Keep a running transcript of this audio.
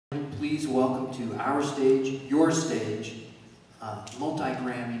please welcome to our stage, your stage,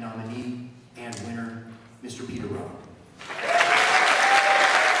 multi-Grammy nominee and winner, Mr. Peter Rowan.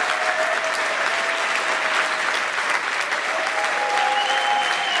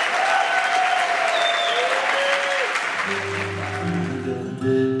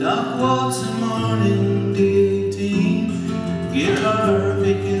 Dark walks in morning, D18, guitar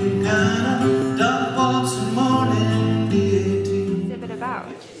picking kinda. Dark walks in morning, D18. Exhibit about?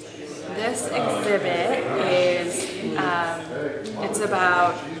 This exhibit is, it's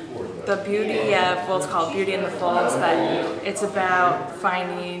about the beauty of, well, it's called Beauty in the Folds, but it's about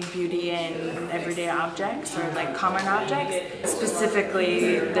finding beauty in everyday objects or like common objects.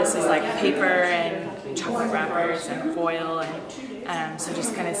 Specifically, this is like paper and chocolate wrappers and foil, and so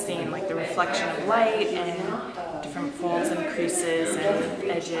just kind of seeing like the reflection of light and different folds and creases and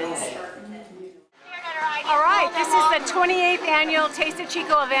edges. All right, this is the 28th annual Taste of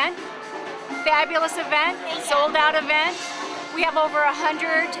Chico event. Fabulous event, sold out event. We have over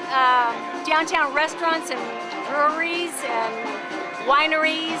 100 downtown restaurants and breweries and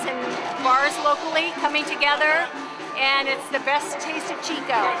wineries and bars locally coming together, and it's the best Taste of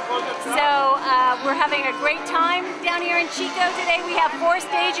Chico. So we're having a great time down here in Chico today. We have 4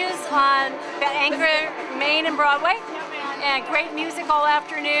 stages on Anchor, Main, and Broadway, and great music all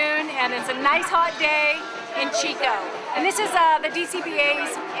afternoon, and it's a nice hot day in Chico. And this is the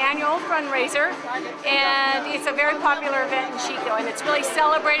DCBA's annual fundraiser, and it's a very popular event in Chico, and it's really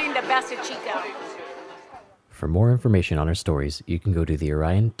celebrating the best of Chico. For more information on our stories, you can go to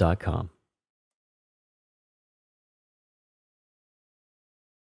theorion.com.